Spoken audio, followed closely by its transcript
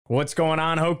What's going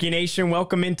on, Hokie Nation?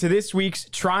 Welcome into this week's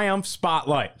Triumph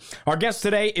Spotlight. Our guest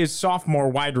today is sophomore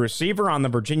wide receiver on the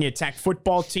Virginia Tech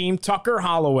football team, Tucker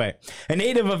Holloway. A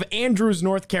native of Andrews,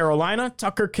 North Carolina,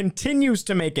 Tucker continues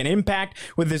to make an impact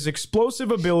with his explosive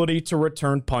ability to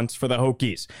return punts for the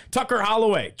Hokies. Tucker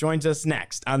Holloway joins us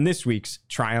next on this week's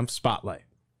Triumph Spotlight.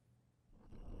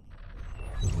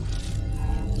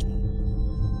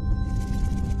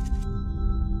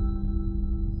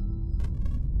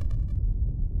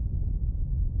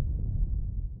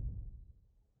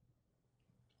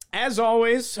 As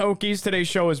always, Hokies, today's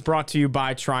show is brought to you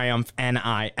by Triumph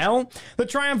NIL. The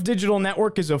Triumph Digital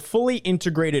Network is a fully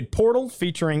integrated portal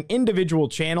featuring individual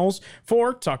channels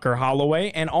for Tucker Holloway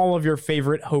and all of your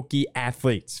favorite Hokie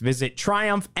athletes. Visit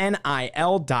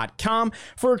triumphnil.com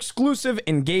for exclusive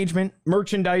engagement,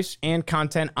 merchandise, and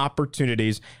content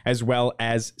opportunities, as well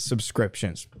as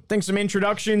subscriptions. I think some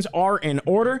introductions are in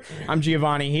order. I'm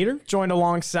Giovanni Heater, joined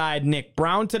alongside Nick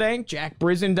Brown today, Jack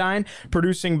Brizendine,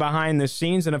 producing behind the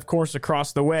scenes, and of course,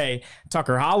 across the way,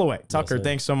 Tucker Holloway. Tucker, yes,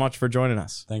 thanks so much for joining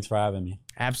us. Thanks for having me.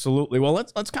 Absolutely. Well,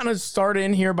 let's kind of start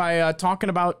in here by talking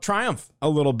about Triumph a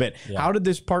little bit. Yeah. How did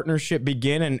this partnership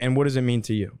begin, and what does it mean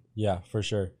to you? Yeah, for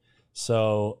sure.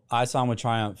 So I signed with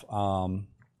Triumph kind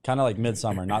of like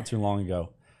midsummer, not too long ago.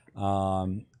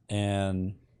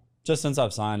 And just since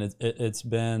I've signed, it's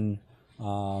been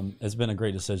a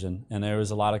great decision. And there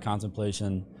was a lot of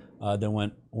contemplation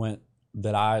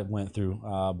that I went through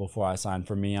before I signed.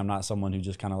 For me, I'm not someone who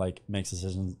just kind of like makes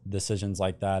decisions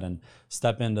like that and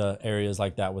step into areas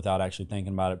like that without actually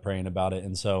thinking about it, praying about it.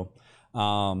 And so,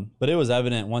 but it was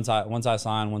evident once I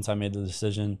signed, once I made the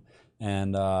decision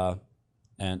and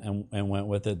went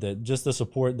with it, that just the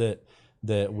support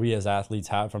that we as athletes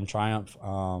have from Triumph,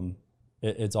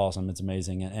 it's awesome. It's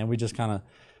amazing. And we just kind of,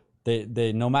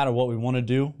 they no matter what we want to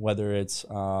do, whether it's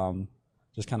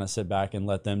just kind of sit back and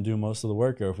let them do most of the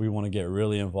work, or if we want to get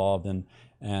really involved and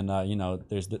you know,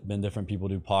 there's been different people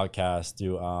do podcasts,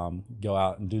 go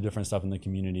out and do different stuff in the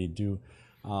community, do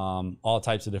all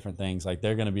types of different things. Like,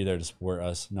 they're going to be there to support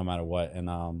us no matter what.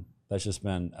 And that's just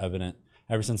been evident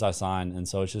ever since I signed. And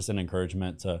so it's just an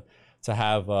encouragement to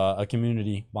have a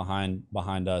community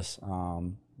behind us,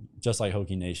 just like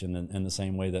Hokie Nation, in the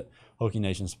same way that Hokie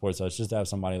Nation supports us, just to have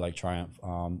somebody like Triumph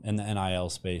in the NIL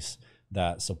space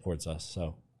that supports us.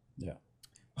 So, yeah.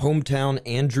 Hometown,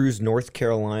 Andrews, North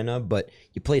Carolina, but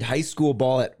you played high school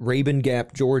ball at Rabun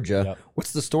Gap, Georgia. Yep.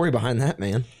 What's the story behind that,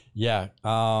 man? Yeah,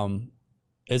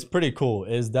 it's pretty cool.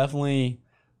 It's definitely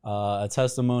a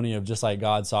testimony of just like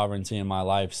God's sovereignty in my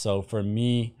life. So for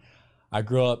me, I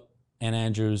grew up in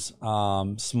Andrews,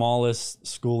 smallest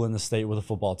school in the state with a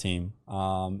football team.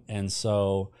 And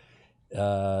so,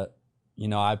 you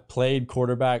know, I played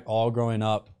quarterback all growing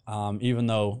up. Even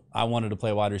though I wanted to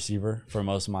play wide receiver for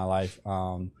most of my life,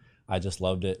 I just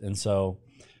loved it. And so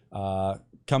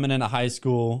coming into high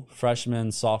school,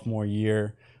 freshman, sophomore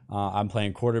year, I'm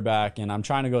playing quarterback, and I'm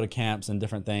trying to go to camps and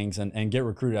different things and get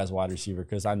recruited as a wide receiver,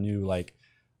 because I knew, like,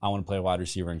 I want to play wide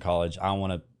receiver in college.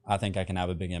 I think I can have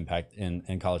a big impact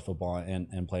in college football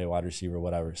and play a wide receiver,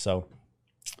 whatever. So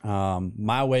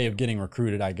my way of getting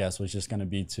recruited, I guess, was just going to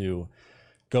be to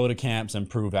go to camps and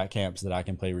prove at camps that I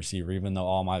can play receiver, even though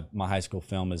all my high school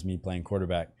film is me playing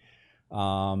quarterback.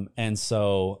 And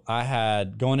so I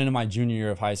had, going into my junior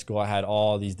year of high school, I had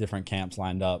all these different camps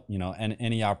lined up, you know, and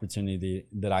any opportunity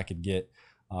that I could get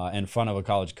in front of a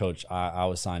college coach, I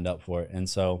was signed up for it. And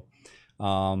so,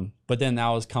 but then that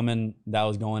was going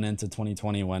into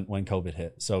 2020 when COVID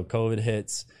hit. So COVID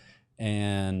hits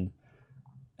and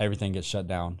everything gets shut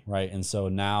down, right? And so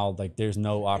now, like, there's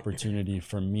no opportunity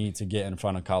for me to get in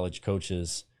front of college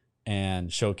coaches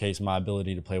and showcase my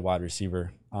ability to play wide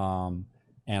receiver. And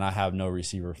I have no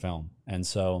receiver film. And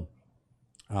so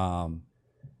the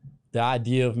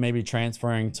idea of maybe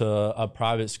transferring to a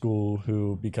private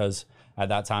school because at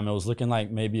that time it was looking like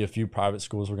maybe a few private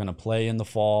schools were going to play in the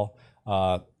fall.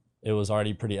 It was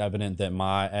already pretty evident that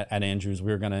at Andrews,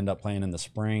 we were going to end up playing in the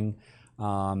spring.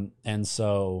 And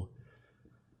so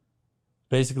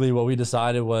basically what we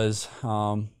decided was,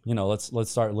 you know, let's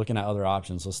start looking at other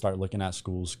options. Let's start looking at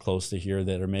schools close to here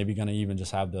that are maybe going to even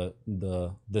just have the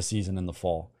season in the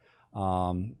fall.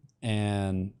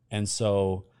 And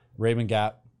so Rabun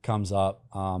Gap comes up,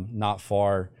 not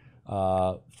far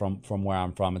from where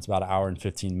I'm from. It's about an hour and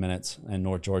 15 minutes in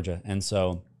North Georgia. And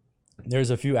so there's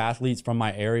a few athletes from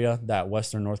my area, that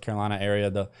Western North Carolina area.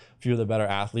 The few of the better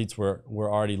athletes were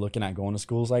already looking at going to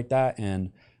schools like that.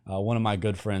 And one of my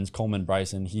good friends, Coleman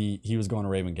Bryson, he was going to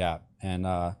Rabun Gap,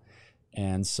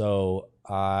 and so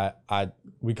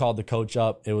we called the coach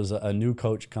up. It was a new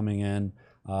coach coming in,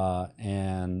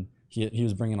 and he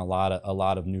was bringing a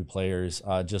lot of new players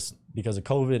just because of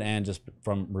COVID and just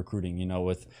from recruiting. You know,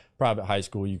 with private high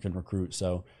school, you can recruit.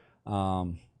 So,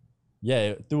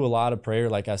 yeah, through a lot of prayer,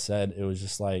 like I said, it was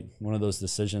just like one of those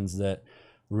decisions that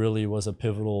really was a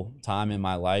pivotal time in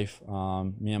my life.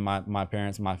 Me and my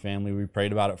parents, my family, we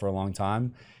prayed about it for a long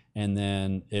time, and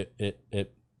then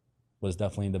it was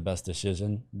definitely the best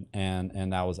decision,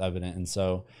 and that was evident. And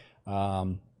so,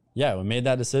 yeah, we made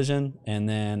that decision, and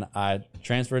then I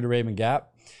transferred to Raven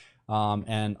Gap,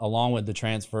 and along with the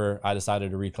transfer, I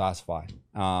decided to reclassify,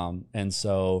 and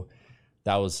so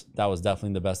that was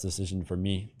definitely the best decision for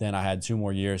me. Then I had 2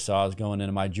 more years, so I was going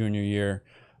into my junior year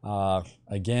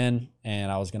again,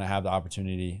 and I was going to have the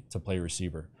opportunity to play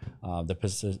receiver,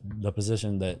 the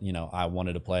position that, you know, I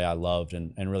wanted to play, I loved,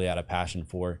 and really had a passion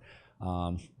for,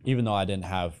 even though I didn't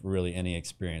have really any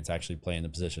experience actually playing the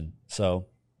position. So,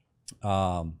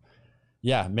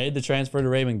 yeah, made the transfer to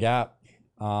Raven Gap.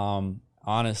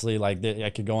 Honestly, like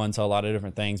I could go into a lot of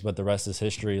different things, but the rest is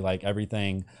history. Like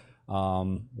everything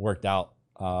worked out.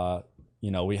 You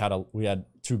know, we had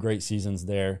 2 great seasons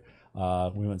there.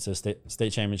 We went to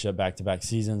state championship back-to-back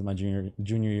seasons, my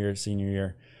junior year, senior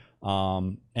year.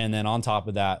 And then on top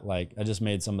of that, like I just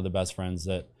made some of the best friends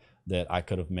that I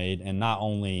could have made, and not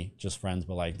only just friends,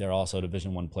 but like they're also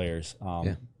Division I players.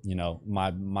 You know,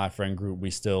 my friend group,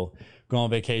 we still go on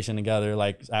vacation together,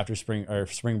 like after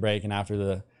spring break and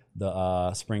after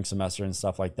the spring semester and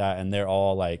stuff like that. And they're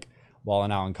all like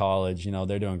balling out in college, you know,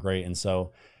 they're doing great. And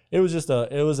so it was just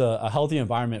a healthy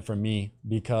environment for me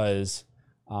because,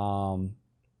 kind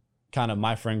of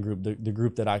my friend group, the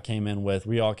group that I came in with,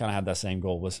 we all kind of had that same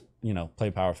goal, was, you know,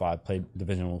 play Power 5, play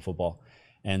Division I football.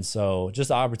 And so just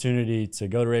the opportunity to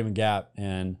go to Raven Gap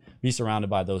and be surrounded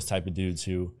by those type of dudes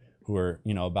who are,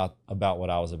 you know, about what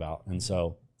I was about. And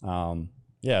so,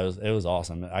 yeah, it was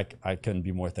awesome. I couldn't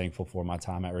be more thankful for my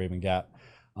time at Raven Gap.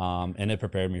 And it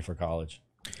prepared me for college.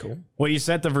 Cool. Well, you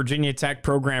set the Virginia Tech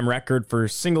program record for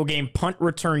single game punt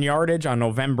return yardage on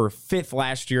November 5th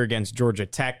last year against Georgia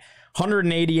Tech.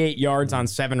 188 yards on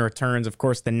 7 returns. Of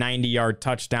course, the 90-yard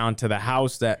touchdown to the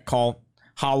house that called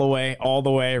Holloway all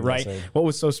the way, right? Yes, what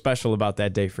was so special about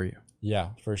that day for you? Yeah,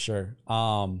 for sure.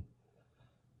 Well,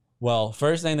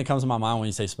 first thing that comes to my mind when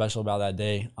you say special about that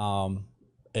day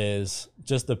is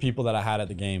just the people that I had at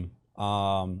the game.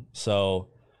 So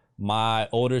my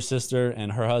older sister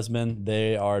and her husband,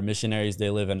 they are missionaries.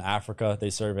 They live in Africa. They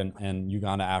serve in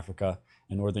Uganda, Africa,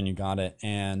 in northern Uganda.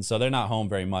 And so they're not home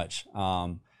very much.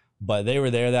 But they were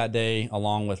there that day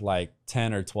along with like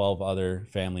 10 or 12 other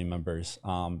family members.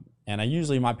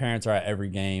 And my parents are at every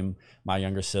game, my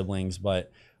younger siblings,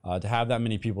 but to have that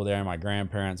many people there, my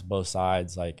grandparents, both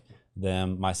sides, like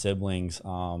them, my siblings,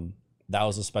 that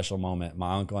was a special moment.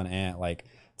 My uncle and aunt, like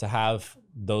to have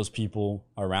those people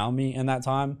around me in that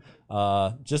time,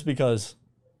 just because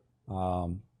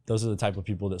those are the type of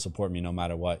people that support me no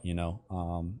matter what, you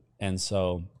know? And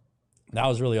so that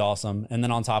was really awesome. And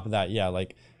then on top of that, yeah,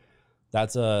 like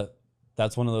that's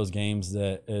one of those games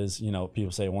that is, you know,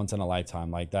 people say once in a lifetime,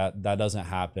 like that doesn't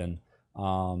happen.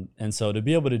 And so to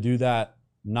be able to do that,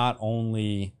 not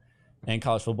only in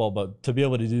college football, but to be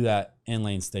able to do that in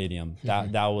Lane Stadium,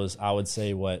 that was, I would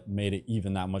say, what made it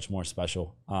even that much more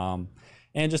special.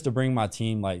 And just to bring my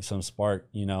team like some spark,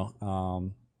 you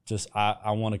know, just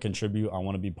I want to contribute. I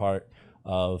want to be part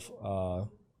of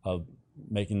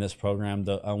making this program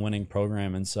a winning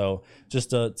program. And so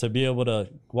just to be able to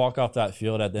walk off that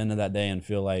field at the end of that day and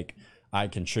feel like I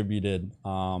contributed,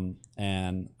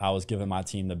 and I was giving my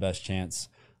team the best chance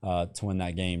to win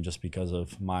that game just because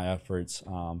of my efforts,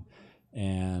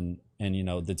 and you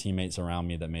know, the teammates around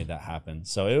me that made that happen.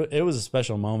 So it was a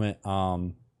special moment,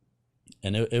 and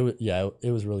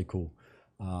it was really cool.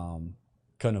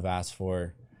 Couldn't have asked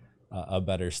for a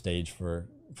better stage for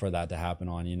that to happen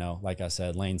on, you know. Like I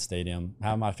said, Lane Stadium,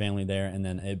 have my family there, and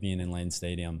then it being in Lane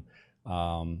Stadium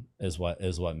is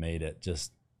what made it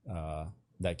just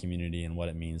that community and what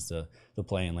it means to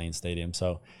play in Lane Stadium.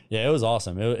 So yeah, it was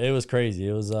awesome. It was crazy.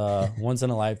 It was a once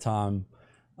in a lifetime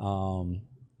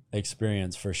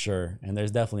experience for sure. And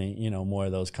there's definitely, you know, more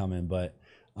of those coming, but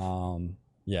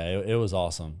yeah, it was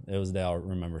awesome. It was a day I'll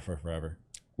remember for forever.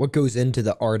 What goes into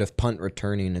the art of punt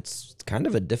returning? It's kind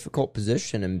of a difficult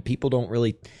position, and people don't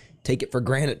really take it for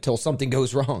granted till something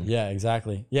goes wrong. Yeah,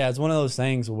 exactly. Yeah, it's one of those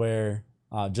things where,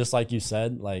 just like you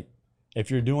said, like if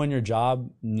you're doing your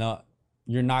job,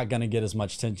 you're not going to get as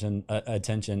much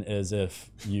attention as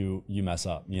if you mess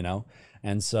up, you know?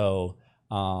 And so,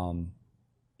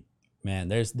 man,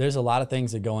 there's a lot of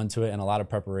things that go into it and a lot of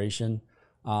preparation.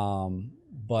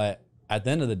 But at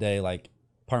the end of the day, like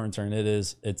punt return,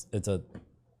 it's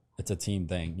a team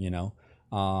thing, you know?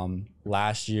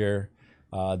 last year,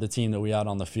 the team that we had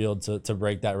on the field to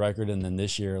break that record, and then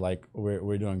this year, like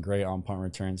we're doing great on punt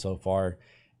return so far,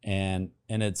 and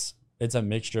it's a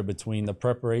mixture between the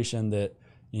preparation that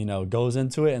goes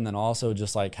into it, and then also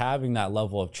just like having that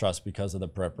level of trust because of the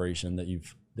preparation that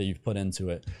you've put into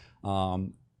it.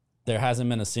 There hasn't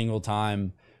been a single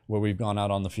time where we've gone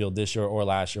out on the field this year or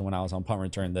last year when I was on punt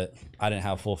return that I didn't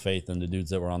have full faith in the dudes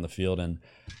that were on the field and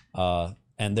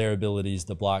their abilities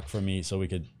to block for me so we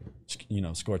could,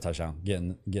 score a touchdown, get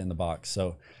in the box.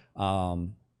 So,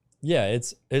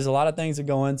 there's a lot of things that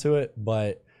go into it,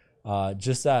 but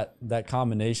just that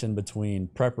combination between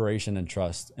preparation and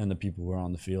trust and the people who are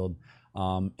on the field,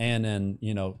 and then,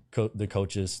 the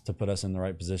coaches to put us in the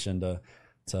right position to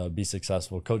be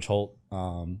successful. Coach Holt,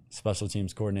 special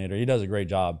teams coordinator, he does a great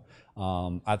job.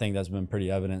 I think that's been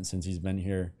pretty evident since he's been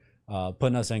here,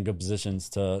 putting us in good positions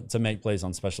to make plays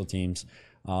on special teams,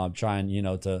 trying,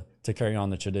 to carry on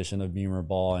the tradition of Beamer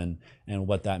ball and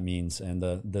what that means and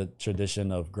the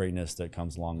tradition of greatness that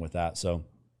comes along with that. So,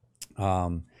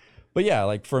 but yeah,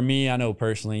 like for me, I know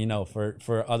personally,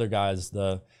 for other guys,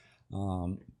 that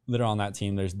are on that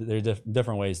team, there's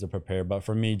different ways to prepare. But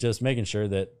for me, just making sure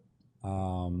that,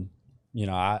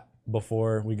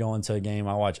 before we go into a game,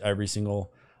 I watch every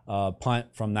single punt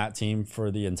from that team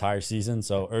for the entire season.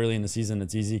 So early in the season,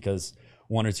 it's easy because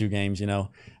 1 or 2 games,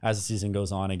 as the season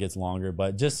goes on, it gets longer.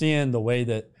 But just seeing the way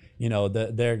that,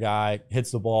 their guy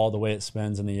hits the ball, the way it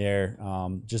spins in the air,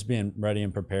 just being ready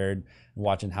and prepared,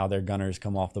 watching how their gunners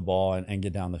come off the ball and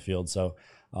get down the field. So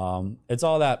it's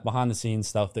all that behind the scenes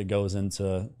stuff that goes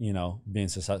into, being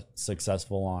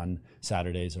successful on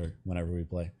Saturdays or whenever we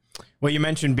play. Well, you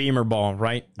mentioned Beamer ball,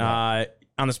 right? Yeah.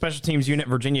 On the special teams unit,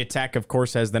 Virginia Tech, of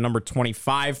course, has the number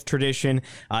 25 tradition.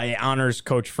 It honors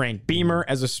Coach Frank Beamer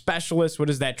as a specialist. What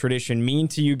does that tradition mean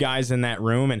to you guys in that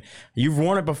room? And you've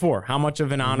worn it before. How much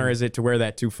of an honor is it to wear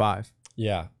that 2-5?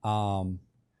 Yeah.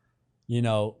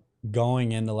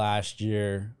 Going into last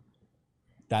year,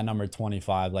 that number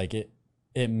 25, like it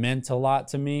meant a lot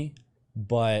to me,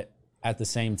 but at the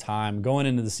same time, going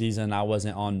into the season, I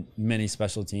wasn't on many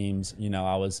special teams.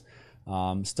 I was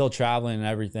still traveling and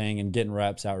everything and getting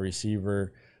reps out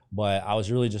receiver, but I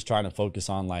was really just trying to focus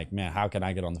on like, man, how can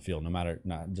I get on the field no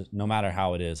matter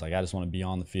how it is? Like, I just want to be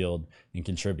on the field and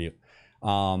contribute.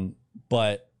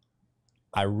 But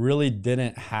I really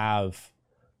didn't have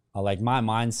my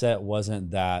mindset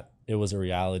wasn't that it was a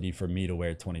reality for me to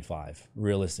wear 25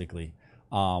 realistically.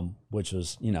 Which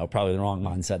was, probably the wrong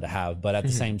mindset to have. But at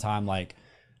the same time, like,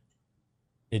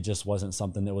 it just wasn't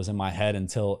something that was in my head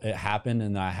until it happened.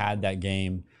 And I had that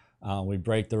game. We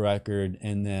break the record,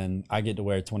 and then I get to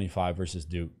wear 25 versus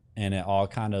Duke. And it all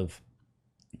kind of,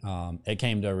 it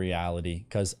came to a reality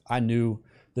because I knew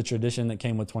the tradition that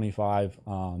came with 25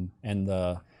 and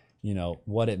the,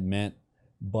 what it meant.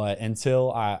 But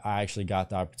until I actually got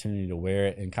the opportunity to wear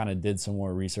it and kind of did some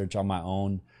more research on my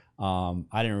own,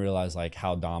 I didn't realize like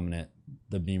how dominant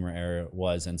the Beamer era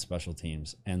was in special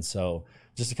teams. And so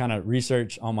just to kind of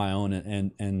research on my own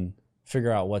and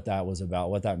figure out what that was about,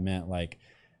 what that meant, like,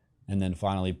 and then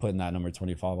finally putting that number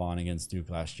 25 on against Duke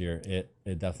last year, it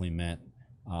definitely meant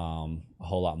a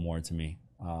whole lot more to me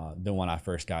than when I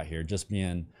first got here. Just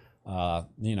being,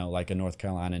 like a North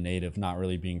Carolina native, not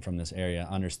really being from this area,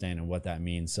 understanding what that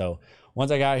means. So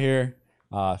once I got here,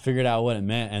 figured out what it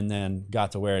meant, and then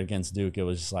got to wear it against Duke. It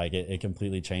was just like it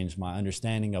completely changed my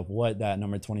understanding of what that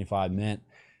number 25 meant,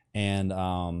 and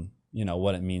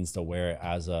what it means to wear it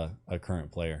as a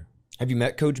current player. Have you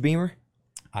met Coach Beamer?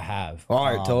 I have. All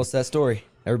right, tell us that story.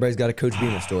 Everybody's got a Coach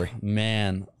Beamer story.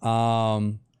 Man,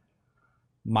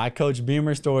 my Coach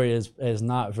Beamer story is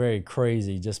not very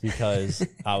crazy, just because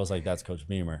I was like, that's Coach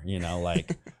Beamer,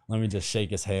 like let me just shake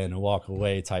his hand and walk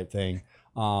away type thing.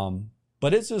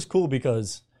 But it's just cool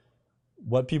because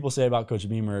what people say about Coach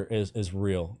Beamer is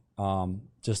real.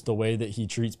 Just the way that he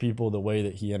treats people, the way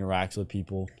that he interacts with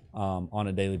people on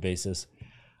a daily basis.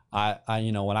 I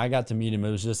when I got to meet him,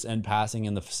 it was just in passing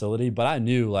in the facility, but I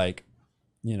knew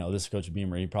this is Coach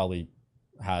Beamer. He probably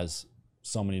has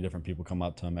so many different people come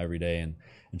up to him every day and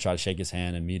try to shake his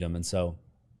hand and meet him. And so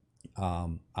I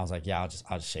was like, yeah, I'll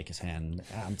just shake his hand.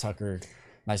 I'm Tucker.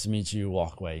 Nice to meet you.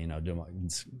 Walk away,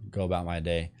 go about my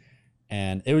day.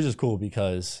 And it was just cool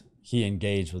because he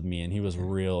engaged with me and he was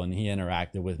real and he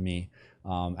interacted with me,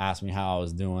 asked me how I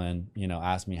was doing,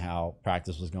 asked me how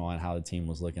practice was going, how the team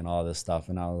was looking, all this stuff.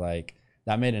 And I was like,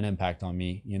 that made an impact on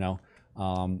me,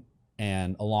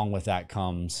 and along with that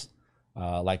comes,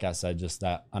 like I said, just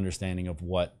that understanding of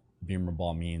what Beamer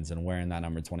ball means and wearing that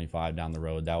number 25 down the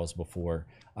road. That was before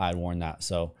I had worn that.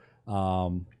 So,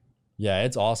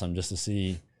 it's awesome just to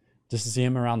see just to see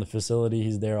him around the facility.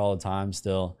 He's there all the time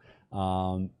still.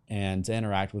 And to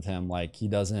interact with him, like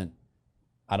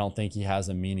I don't think he has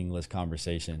a meaningless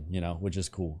conversation, which is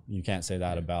cool. You can't say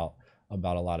that about a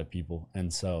lot of people.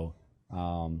 And so,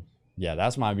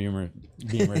 that's my Beamer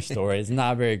story. It's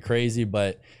not very crazy,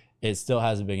 but it still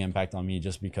has a big impact on me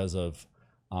just because of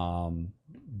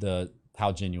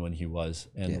how genuine he was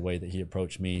and the way that he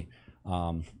approached me,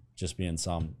 just being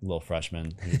some little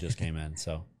freshman who just came in.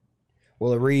 So,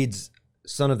 well, it reads,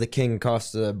 "Son of the King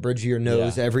costs a bridge of your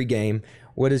nose every game."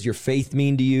 What does your faith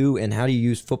mean to you, and how do you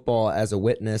use football as a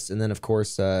witness? And then, of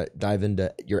course, dive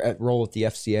into your role with the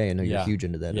FCA. I know you're huge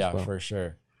into that as well. Yeah, for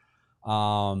sure.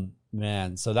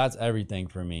 Man, so that's everything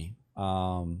for me.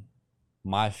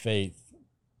 My faith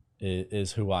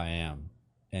is who I am,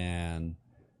 and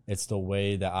it's the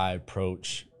way that I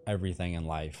approach everything in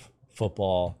life.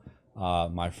 Football,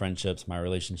 my friendships, my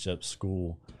relationships,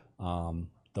 school,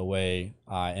 the way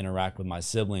I interact with my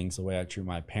siblings, the way I treat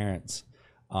my parents.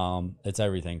 It's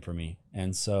everything for me.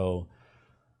 And so,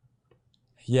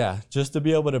 just to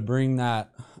be able to bring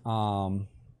that to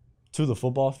the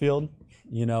football field,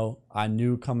 I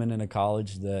knew coming into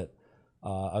college that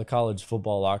a college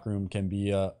football locker room can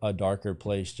be a darker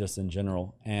place just in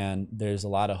general. And there's a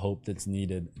lot of hope that's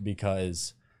needed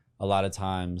because a lot of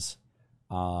times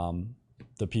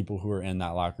the people who are in that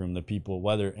locker room, the people,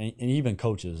 and even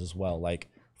coaches as well, like,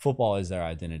 football is their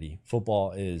identity.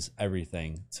 Football is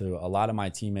everything to a lot of my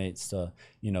teammates, to,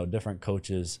 different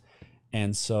coaches.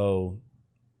 And so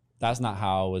that's not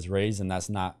how I was raised, and that's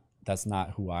not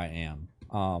who I am.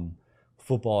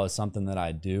 Football is something that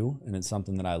I do, and it's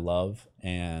something that I love.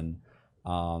 And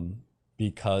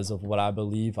because of what I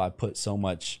believe, I put so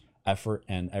much effort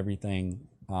and everything,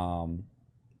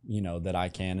 that I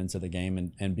can into the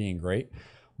game and being great.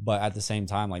 But at the same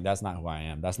time, like, that's not who I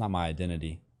am. That's not my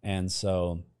identity. And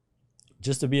so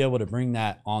just to be able to bring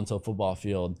that onto a football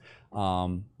field,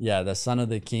 the Son of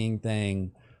the King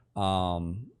thing,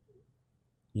 and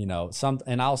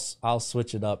I'll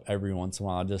switch it up every once in a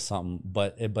while, just something,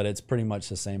 but it's pretty much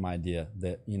the same idea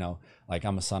that, like,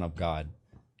 I'm a son of God,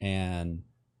 and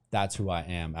that's who I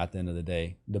am at the end of the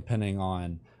day, depending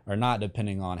on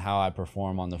how I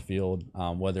perform on the field,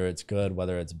 whether it's good,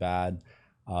 whether it's bad.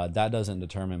 That doesn't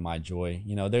determine my joy.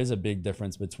 There's a big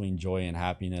difference between joy and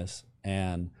happiness,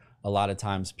 and a lot of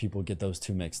times people get those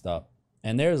two mixed up.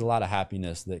 And there's a lot of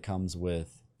happiness that comes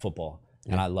with football,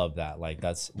 and I love that. Like,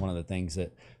 that's one of the things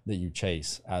that you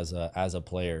chase as a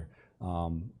player. But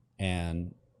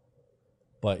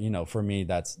for me,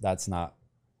 that's not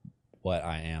what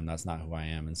I am. That's not who I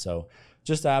am. And so,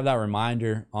 just to have that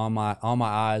reminder on my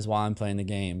eyes while I'm playing the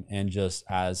game, and just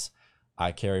as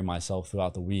I carry myself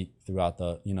throughout the week, throughout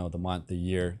the the month, the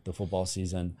year, the football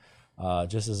season,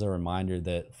 just as a reminder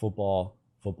that football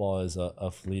is a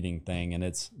fleeting thing, and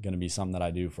it's going to be something that I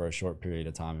do for a short period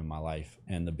of time in my life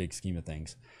and the big scheme of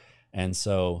things. And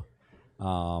so,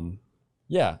 I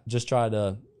just try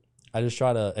to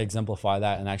exemplify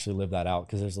that and actually live that out,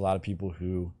 because there's a lot of people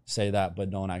who say that but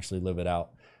don't actually live it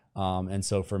out. And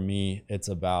so for me, it's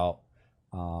about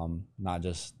not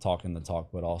just talking the talk,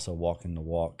 but also walking the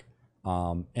walk.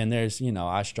 And there's,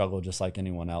 I struggle just like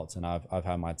anyone else, and I've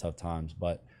had my tough times,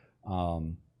 but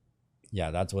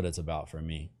that's what it's about for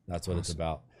me. That's what it's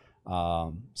about.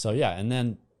 And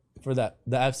then for the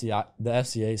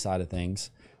FCA side of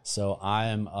things, so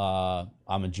I'm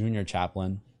a junior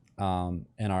chaplain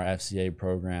in our FCA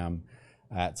program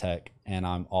at Tech, and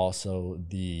I'm also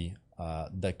the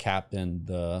captain,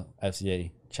 the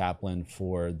FCA chaplain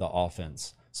for the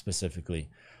offense specifically.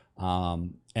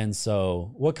 And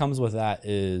so what comes with that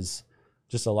is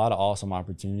just a lot of awesome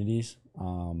opportunities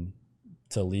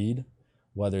to lead,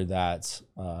 whether that's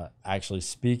actually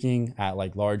speaking at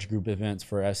like large group events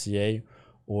for FCA,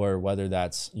 or whether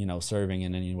that's, serving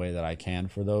in any way that I can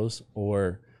for those,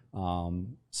 or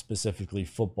specifically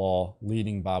football,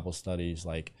 leading Bible studies,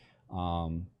 like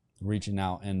reaching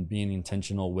out and being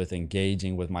intentional with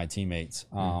engaging with my teammates.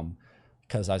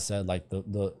 Because I said, like,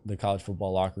 the college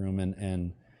football locker room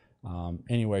and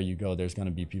anywhere you go, there's going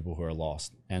to be people who are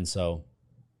lost. And so,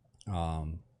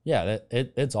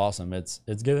 it's awesome.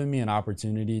 It's given me an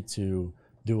opportunity to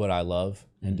do what I love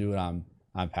and do what I'm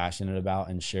passionate about,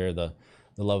 and share the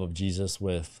love of Jesus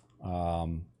with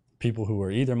people who are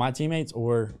either my teammates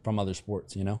or from other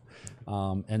sports, and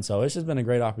so it's just been a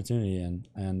great opportunity,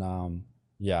 and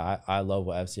I love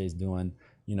what FCA is doing.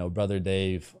 Brother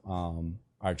Dave,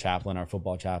 our chaplain, our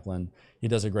football chaplain, he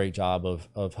does a great job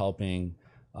of helping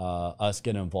us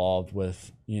get involved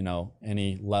with,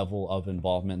 any level of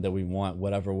involvement that we want,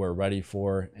 whatever we're ready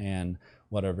for, and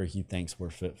whatever he thinks we're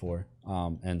fit for.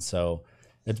 And so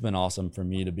it's been awesome for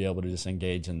me to be able to just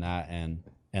engage in that and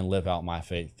live out my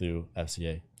faith through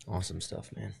FCA. Awesome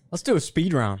stuff, man. Let's do a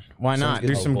speed round. Why not? good.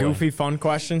 Do Oh, some boy. goofy, fun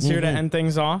questions here to end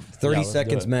things off. 30 let's do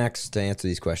seconds it. max to answer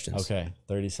these questions. Okay,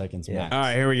 30 seconds max. All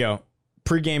right, here we go.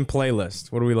 Pre-game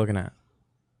playlist. What are we looking at?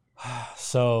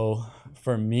 So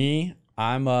for me,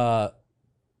 I'm gonna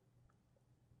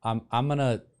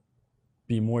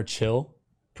be more chill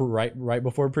right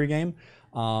before pregame,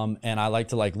 and I like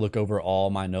to like look over all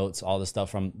my notes, all the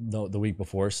stuff from the week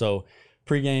before. So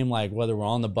pregame, like whether we're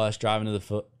on the bus driving to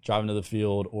the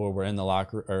field or we're in the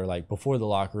locker or like before the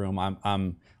locker room,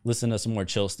 I'm listening to some more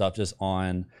chill stuff just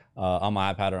on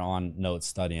my iPad or on notes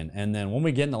studying. And then when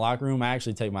we get in the locker room, I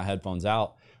actually take my headphones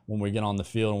out. When we get on the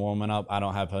field and warming up, I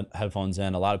don't have headphones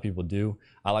in. A lot of people do.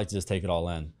 I like to just take it all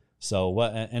in. So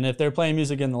and if they're playing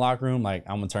music in the locker room, like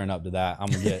I'm gonna turn up to that. I'm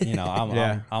gonna get,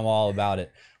 I'm all about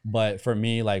it. But for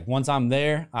me, like once I'm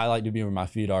there, I like to be where my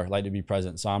feet are, I like to be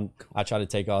present. So I try to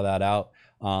take all that out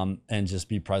and just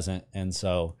be present. And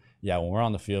so yeah, when we're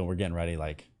on the field, we're getting ready.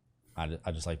 Like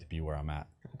I just like to be where I'm at.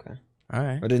 Okay. All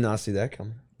right. I did not see that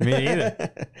coming. Me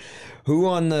either. Who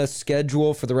on the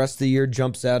schedule for the rest of the year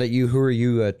jumps out at you? Who are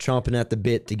you chomping at the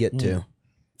bit to get to?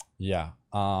 Yeah.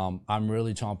 I'm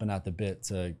really chomping at the bit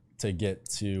to get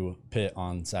to Pitt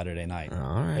on Saturday night, All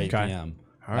right. 8 Okay. p.m.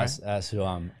 All right. That's who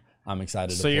I'm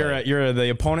excited So to play. you're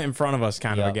the opponent in front of us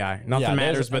kind of a guy. Nothing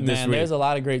matters but this week. There's a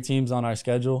lot of great teams on our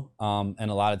schedule, and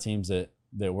a lot of teams that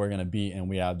we're going to beat, and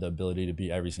we have the ability to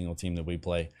beat every single team that we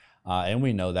play. And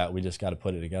we know that. We just got to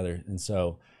put it together. And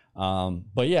so,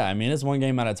 but yeah, I mean, it's one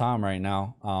game at a time right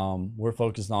now. We're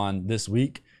focused on this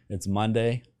week. It's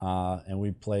Monday, and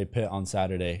we play Pitt on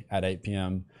Saturday at 8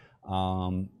 p.m.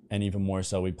 And even more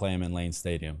so, we play them in Lane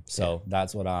Stadium. So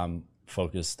that's what I'm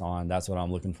focused on. That's what I'm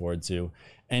looking forward to.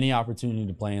 Any opportunity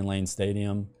to play in Lane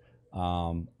Stadium,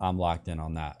 I'm locked in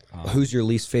on that. Who's your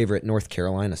least favorite North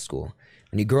Carolina school?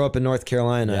 When you grow up in North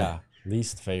Carolina. Yeah,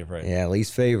 least favorite. Yeah,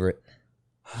 least favorite.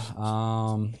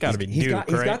 Got to be He's Duke,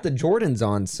 got right? the Jordans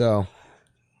on, so.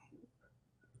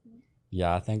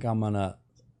 Yeah, I think I'm gonna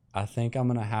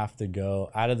have to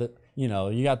go out of the.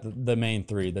 You got the main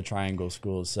three, the triangle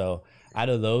schools. So out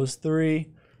of those three,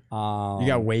 You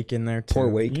got Wake in there too. Poor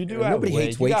Wake. you do have Nobody Wake.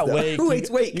 hates You Wake. got though. Wake. Who hates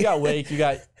Wake? You got Wake. You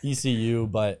got ECU,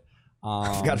 but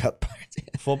I forgot about the Pirates.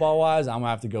 football wise, I'm gonna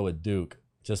have to go with Duke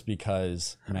just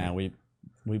because, man,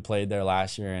 we played there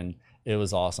last year and it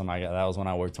was awesome. That was when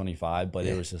I worked 25, but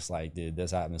it was just like, dude,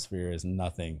 this atmosphere is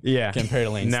nothing compared to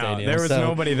Lane Stadium. There was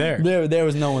nobody there. There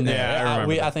was no one there. Yeah, I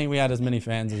remember I think we had as many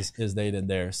fans as they did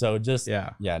there. So just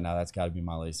Yeah. no, that's got to be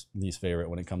my least favorite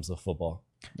when it comes to football.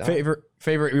 Favorite,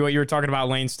 what you were talking about,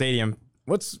 Lane Stadium.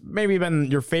 What's maybe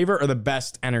been your favorite or the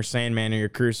best Enter Sandman in your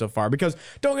career so far? Because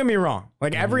don't get me wrong,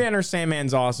 like every Enter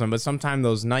Sandman's awesome, but sometimes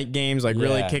those night games like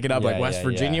really kick it up. Like West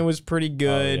Virginia was pretty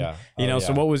good.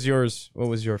 So what was yours? What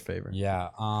was your favorite? Yeah.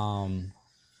 All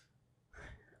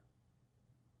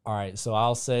right. So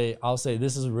I'll say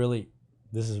this is really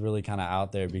kind of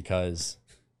out there because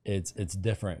it's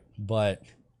different, but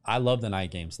I love the night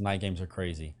games. The night games are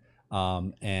crazy.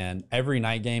 And every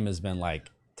night game has been like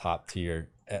top tier,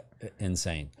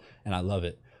 insane, and I love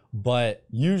it. But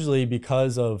usually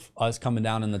because of us coming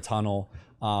down in the tunnel,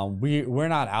 we're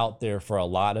not out there for a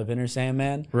lot of Enter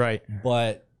Sandman. Right.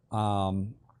 But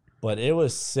it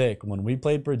was sick when we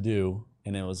played Purdue,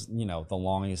 and it was the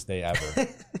longest day ever.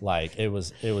 Like it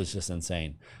was just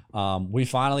insane. We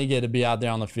finally get to be out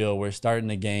there on the field. We're starting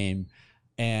the game.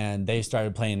 And they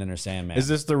started playing Enter Sandman. Is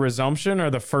this the resumption or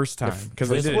the first time? Because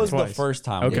this was the first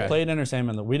time. Okay. We played Enter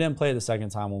Sandman. We didn't play it the second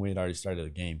time when we had already started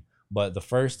the game. But the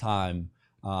first time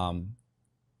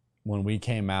when we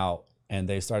came out and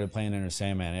they started playing Enter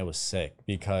Sandman, it was sick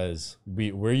because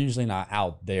we're usually not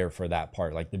out there for that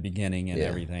part, like the beginning and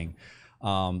everything.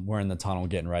 We're in the tunnel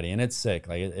getting ready, and it's sick.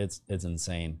 Like it's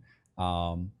insane.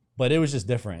 But it was just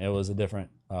different. It was a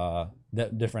different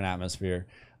atmosphere.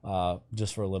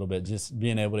 Just for a little bit, just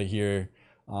being able to hear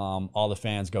all the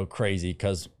fans go crazy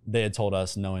because they had told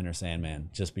us no Enter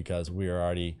Sandman just because we were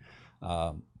already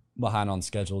behind on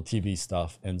schedule TV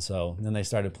stuff. And so then they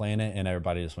started playing it and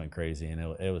everybody just went crazy, and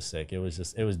it was sick. It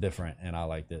was different, and I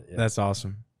liked it. Yeah. That's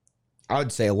awesome. I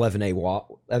would say 11 a.m.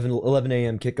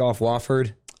 kickoff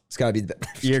Wofford. It's got to be the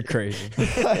You're crazy.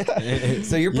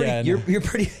 So you're pretty. You're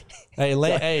pretty.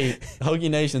 Hey, Hokie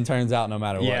Nation turns out no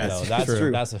matter what. Yes, though. That's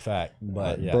true. That's a fact.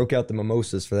 But yeah, Broke out the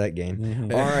mimosas for that game.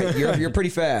 All right, you're pretty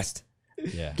fast.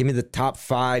 yeah. Give me the top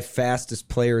 5 fastest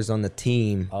players on the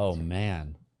team. Oh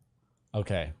man.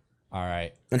 Okay. All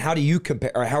right. And how do you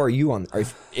compare? Or how are you on? Or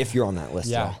if you're on that list?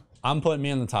 Yeah, at all? I'm putting me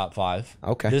in the top 5.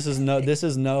 Okay. This is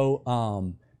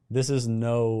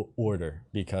no order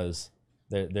because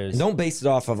There's Don't base it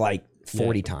off of like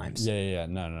 40 times. Yeah.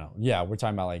 No. Yeah, we're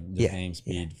talking about like just name,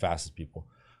 speed, fastest people.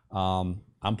 I'm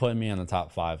putting me in the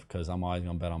top 5 because I'm always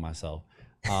gonna bet on myself.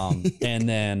 And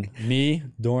then me,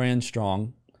 Dorian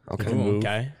Strong. Okay.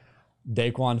 Okay.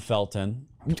 Daquan Felton.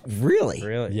 Really?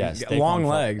 Yes. Long Daquan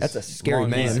legs. That's a scary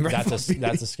man.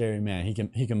 That's a scary man.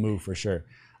 He can move for sure.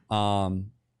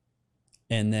 And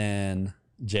then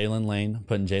Jalen Lane,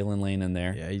 putting Jalen Lane in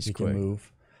there. Yeah, he's he quick. can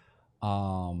move.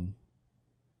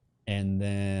 And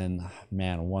then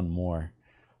one more.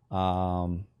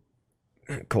 Colbeck.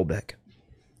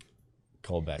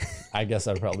 I guess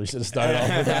I probably should have started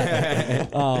off with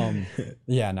that.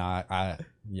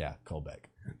 Colbeck.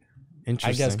 Interesting.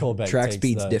 I guess Colbeck. Track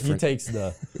speed's different. He takes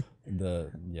the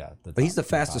But he's the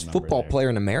fastest football player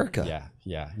in America.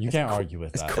 Yeah. You can't argue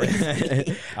with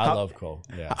that. I love Cole.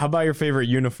 Yeah. How about your favorite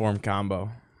uniform combo?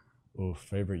 Ooh,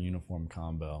 favorite uniform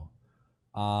combo.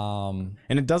 And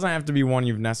it doesn't have to be one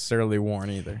you've necessarily worn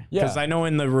either. Yeah. Because I know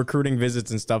in the recruiting visits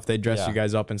and stuff, they dress you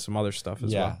guys up in some other stuff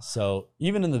as well. So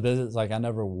even in the visits, like I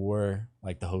never wore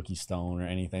like the Hokie Stone or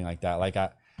anything like that. Like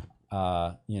I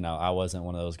wasn't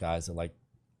one of those guys that like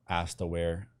asked to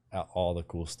wear all the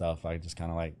cool stuff. I just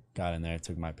kind of like got in there,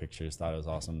 took my pictures, thought it was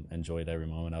awesome, enjoyed every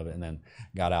moment of it, and then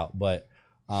got out. But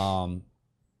I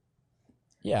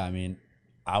mean,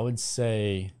 I would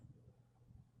say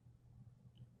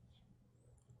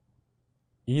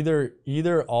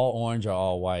either all orange or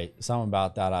all white. Something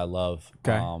about that I love.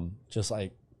 Okay. Just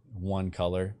like one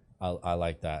color, I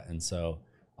like that. And so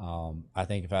I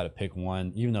think if I had to pick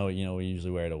one, even though we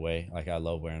usually wear it away, like I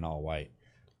love wearing all white.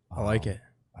 I like it.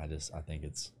 I think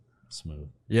it's smooth.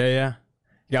 Yeah.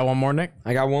 You got one more, Nick?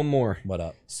 I got one more. What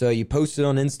up? So you posted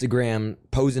on Instagram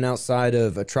posing outside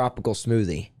of a tropical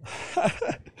smoothie.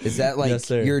 Is that like Yes,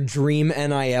 sir. your dream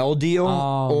NIL deal,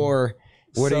 or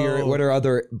what are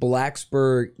other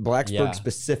Blacksburg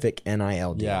specific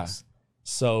NIL deals? Yeah.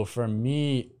 So for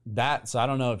me, so I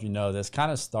don't know if you know this,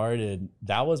 kind of started.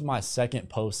 That was my second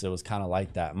post. It was kind of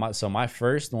like that. My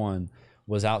first one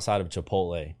was outside of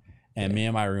Chipotle. And me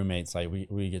and my roommates, like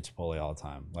we get Chipotle all the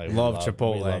time. Like Love Chipotle.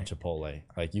 Chipotle. We love Chipotle.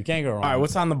 Like you can't go wrong. All right,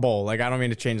 what's on the bowl? Like, I don't mean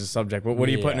to change the subject, but what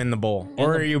are you putting in the bowl?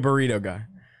 Or are you a burrito guy?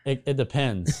 It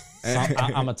depends.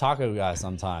 I'm a taco guy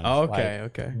sometimes. Oh,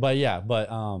 okay.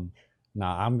 But I'm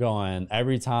going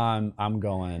every time. I'm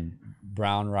going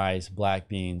brown rice, black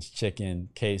beans, chicken,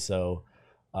 queso,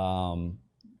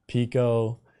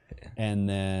 pico, and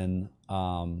then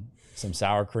some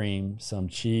sour cream, some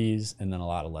cheese, and then a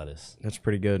lot of lettuce. That's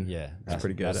pretty good. Yeah, that's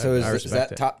pretty good. So is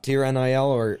that top tier NIL,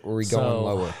 or are we going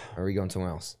lower? Or are we going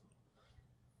somewhere else?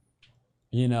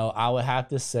 I would have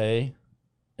to say,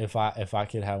 if I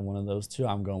could have one of those two,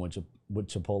 I'm going with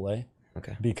Chipotle.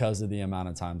 Okay. Because of the amount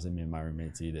of times that me and my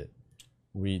roommates eat it.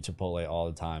 We eat Chipotle all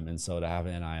the time, and so to have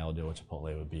an NIL deal with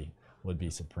Chipotle would be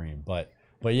supreme. But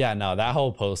yeah, no, that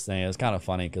whole post thing is kind of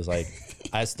funny because like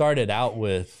I started out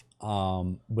with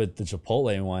the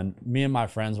Chipotle one. Me and my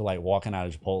friends were like walking out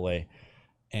of Chipotle,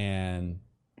 and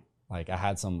like I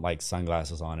had some like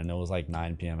sunglasses on, and it was like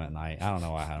 9 p.m. at night. I don't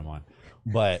know why I had them on,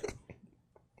 but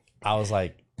I was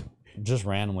like, just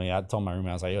randomly, I told my roommate,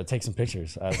 I was like, yo, take some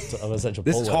pictures. I was at Chipotle.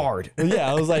 This is hard. Yeah,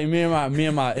 I was like,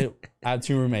 I had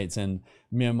two roommates, and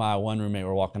me and my one roommate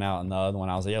were walking out, and the other one,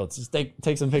 I was like, yo, just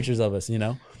take some pictures of us,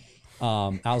 I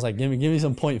was like, give me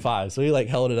some 0.5. So he like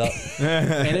held it up,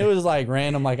 and it was like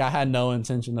random. Like I had no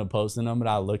intention of posting them, but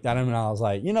I looked at him and I was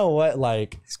like, you know what?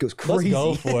 Like this goes crazy. Let's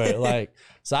go for it. Like,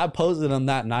 so I posted them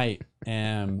that night,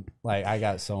 and like I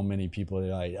got so many people.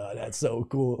 They're like, oh, that's so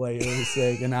cool. Like it was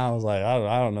sick. And I was like,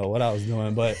 I don't know what I was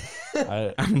doing, but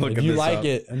if you like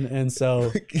it, and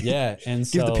so yeah, and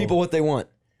so give the people what they want.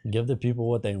 Give the people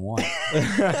what they want,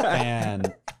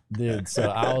 and. Dude, so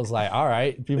I was like, all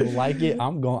right, people like it.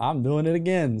 I'm doing it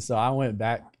again. So I went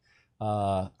back.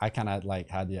 I kind of like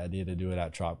had the idea to do it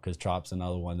at Trop because Trop's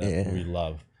another one that we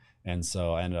love. And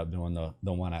so I ended up doing the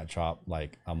one at Trop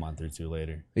like a month or two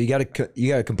later. You gotta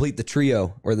complete the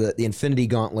trio or the Infinity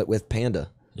Gauntlet with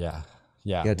Panda. Yeah.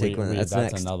 You gotta take one. That's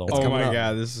next. Another That's one. Oh my up.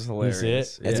 God, this is hilarious. You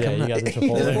see it? Yeah, you got the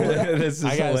Chipotle. This is I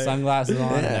got hilarious. sunglasses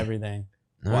on and everything.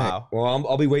 All Wow. right. Well,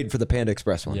 I'll be waiting for the Panda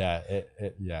Express one. Yeah,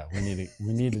 we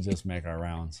need to just make our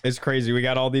rounds. It's crazy. We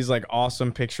got all these like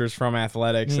awesome pictures from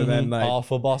athletics, and then like all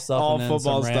football stuff, all and then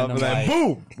football some stuff, and random, then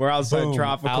like, boom, we're outside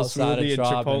tropical outside smoothie of and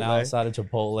Trop Chipotle. and outside of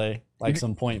Chipotle, like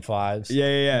some 0.5s.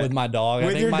 Yeah. With my dog. With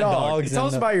I think your my dog. dog's Tell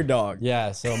us about your dog.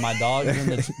 Yeah, so my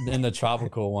dog's in the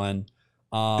tropical one.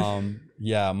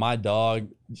 My dog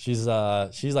she's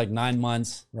like 9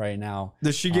 months right now.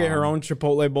 Does she get her own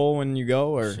Chipotle bowl when you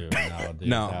go, or Shoot, no, dude,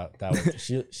 No.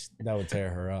 that would tear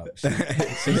her up.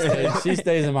 She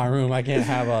stays in my room. I can't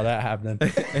have all that happening.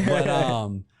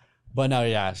 But no,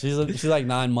 yeah, she's like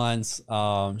 9 months.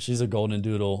 She's a golden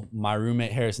doodle. My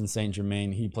roommate Harrison St.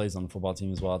 Germain, he plays on the football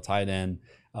team as well, tight end.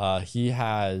 He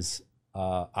has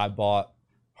I bought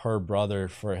her brother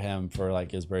for him for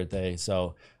like his birthday,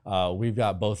 so we've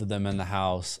got both of them in the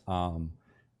house.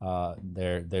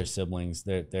 They're siblings.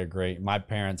 They're great. My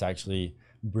parents actually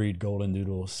breed golden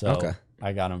doodles, so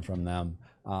I got them from them.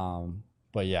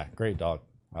 But yeah, great dog.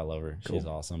 I love her. She's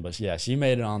awesome. But yeah, she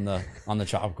made it on the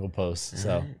tropical post.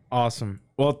 So awesome.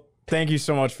 Well, thank you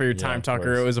so much for your time,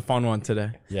 Tucker. It was a fun one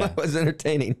today. yeah, That was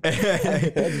entertaining. That's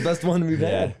the best one we've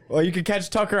had. Well, you can catch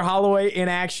Tucker Holloway in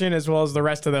action as well as the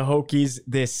rest of the Hokies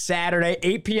this Saturday,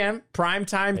 8 p.m.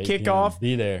 primetime 8 p.m. kickoff.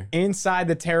 Be there. Inside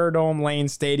the Terradome Lane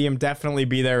Stadium. Definitely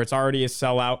be there. It's already a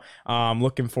sellout.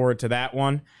 Looking forward to that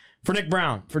one. For Nick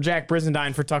Brown, for Jack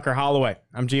Brizendine, for Tucker Holloway,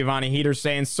 I'm Giovanni Heater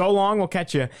saying so long. We'll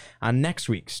catch you on next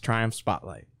week's Triumph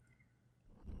Spotlight.